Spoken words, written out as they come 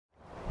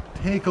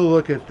take a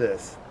look at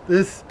this.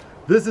 This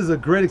is a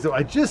great example.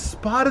 I just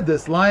spotted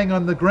this lying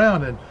on the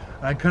ground, and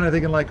I'm kind of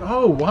thinking like,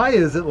 oh, why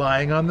is it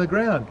lying on the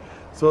ground?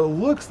 So it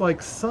looks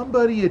like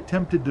somebody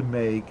attempted to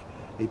make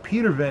a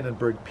Peter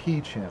Vandenberg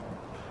P channel.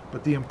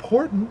 But the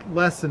important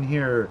lesson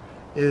here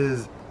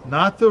is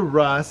not the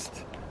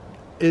rust.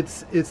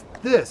 It's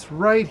this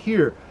right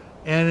here,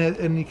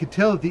 and you can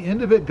tell that the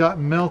end of it got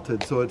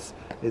melted. So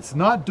it's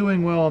not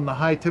doing well on the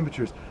high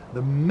temperatures.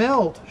 The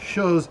melt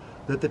shows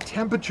that the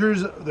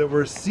temperatures that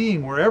we're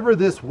seeing wherever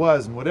this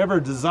was and whatever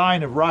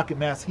design of rocket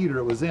mass heater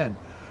it was in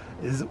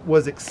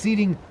was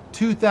exceeding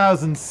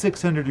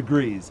 2,600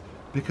 degrees,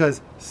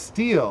 because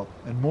steel,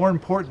 and more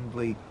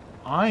importantly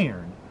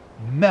iron,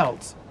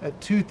 melts at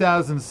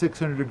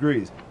 2,600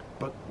 degrees.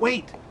 But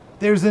wait,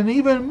 there's an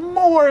even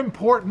more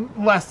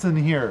important lesson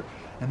here,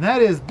 and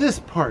that is this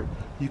part.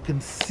 You can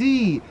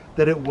see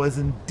that it was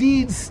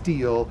indeed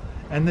steel,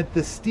 and that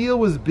the steel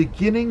was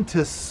beginning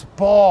to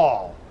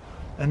spall.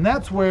 And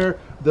that's where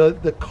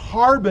the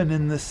carbon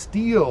in the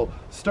steel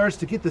starts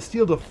to get the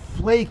steel to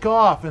flake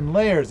off in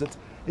layers.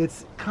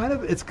 It's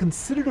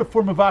considered a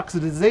form of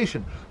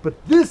oxidization.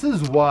 But this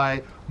is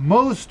why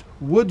most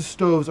wood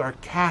stoves are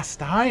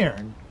cast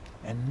iron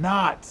and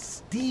not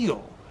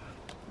steel.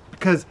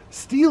 Because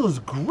steel is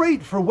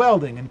great for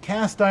welding and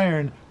cast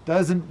iron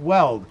doesn't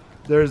weld.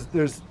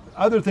 There's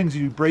other things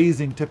you do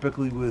brazing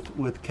typically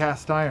with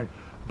cast iron,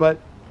 but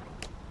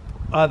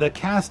the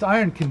cast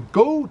iron can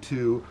go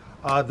to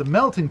the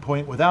melting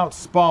point without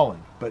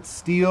spalling, but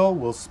steel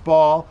will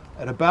spall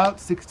at about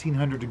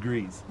 1,600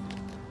 degrees.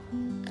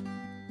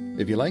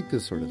 If you like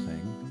this sort of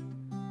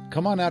thing,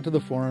 come on out to the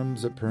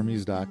forums at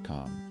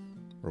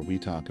permies.com, where we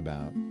talk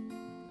about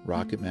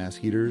rocket mass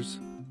heaters,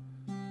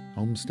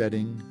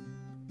 homesteading,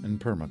 and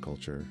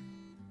permaculture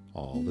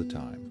all the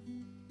time.